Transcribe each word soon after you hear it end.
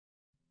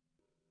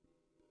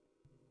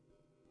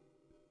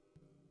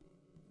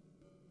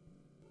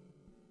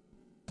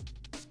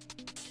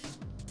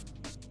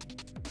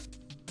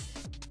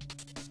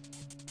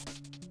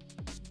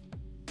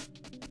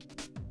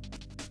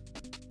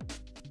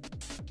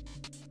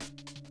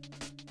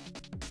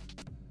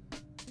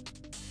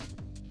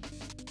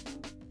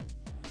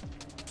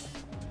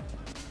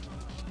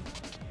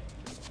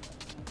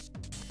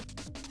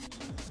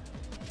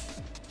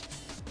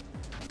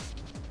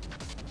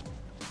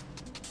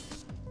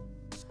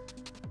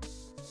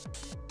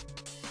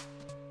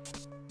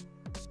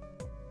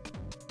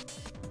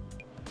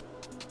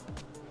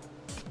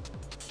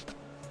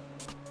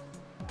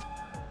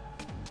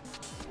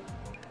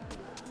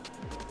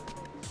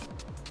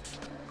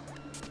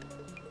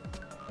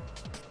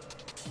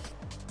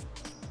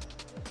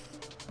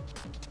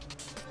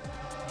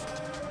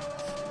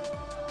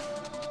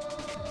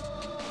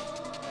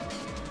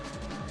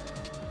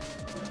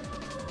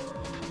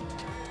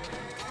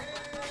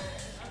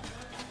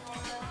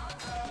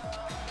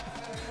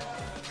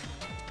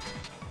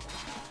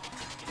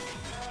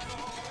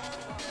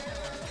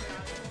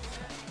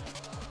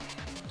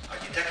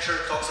Architecture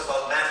talks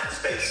about man in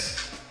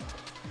space.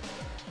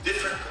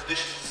 Different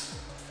conditions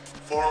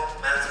form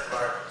man's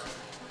environment.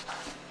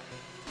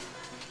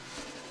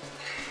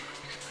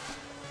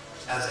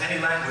 As any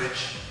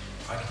language,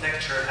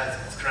 architecture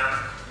has its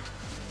grammar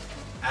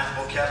and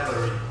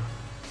vocabulary,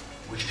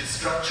 which is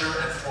structure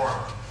and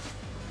form.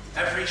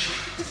 Every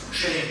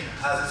shape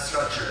has its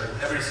structure,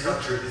 and every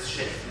structure is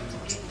shape.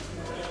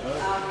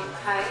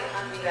 Hi,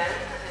 I'm Milan,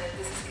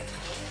 this is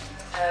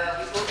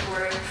Catherine. We both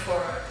work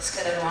for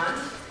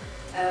TALK20.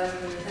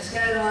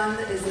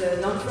 TALK20 is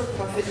a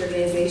non-for-profit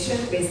organization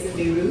based in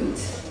Beirut.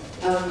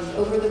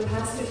 Over the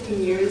past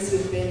 15 years,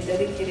 we've been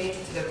dedicating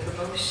to the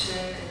promotion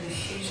and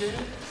diffusion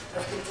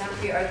of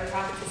contemporary art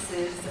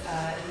practices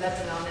in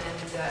Lebanon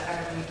and the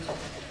Arab region.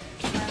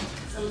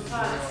 Some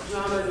facts,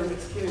 dramas and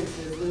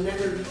experiences will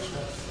never reach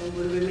us and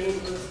will remain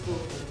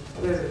unspoken,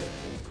 buried.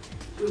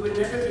 We will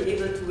never be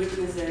able to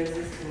witness their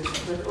existence,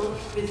 but only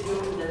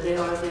presume that they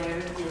are there,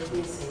 yet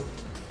missing.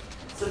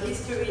 So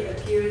history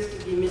appears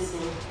to be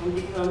missing and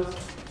becomes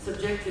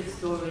subjective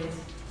stories,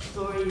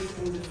 stories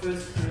in the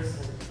first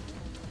person.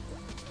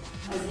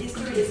 As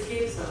history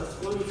escapes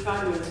us, only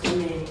fragments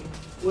remain,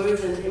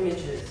 words and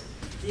images.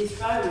 These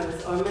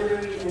fragments are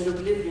memory and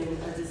oblivion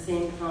at the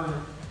same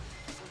time.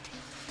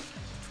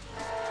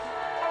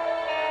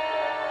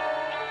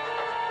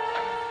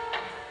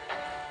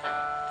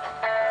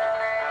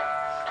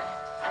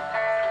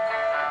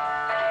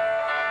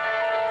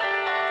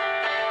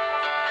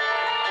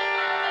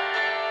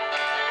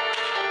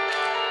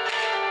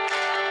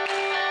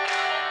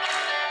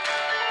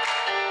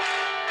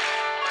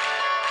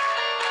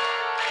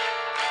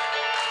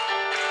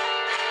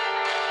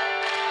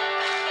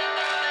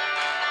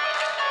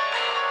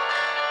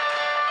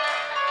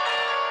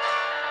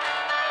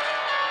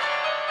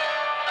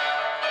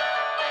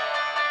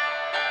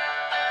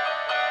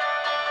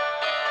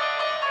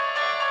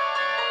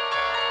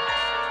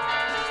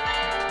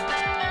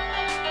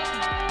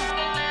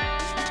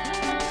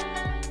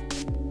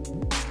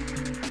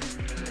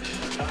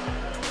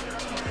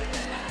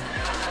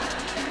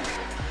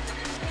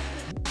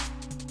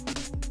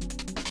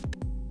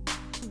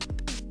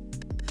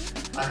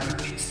 I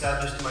quickly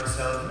established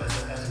myself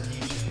as a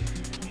DJ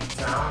in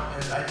town,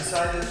 and I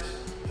decided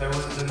there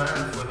was a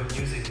demand for the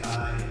music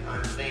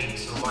I'm playing,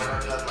 so why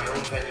not have my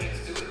own venue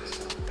to do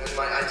it? And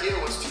my idea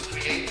was to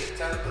create a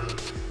temple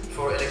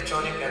for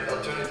electronic and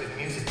alternative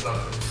music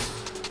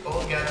lovers,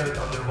 all gathered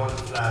under one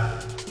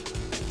flag.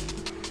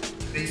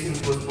 The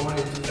basement was born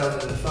in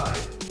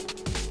 2005.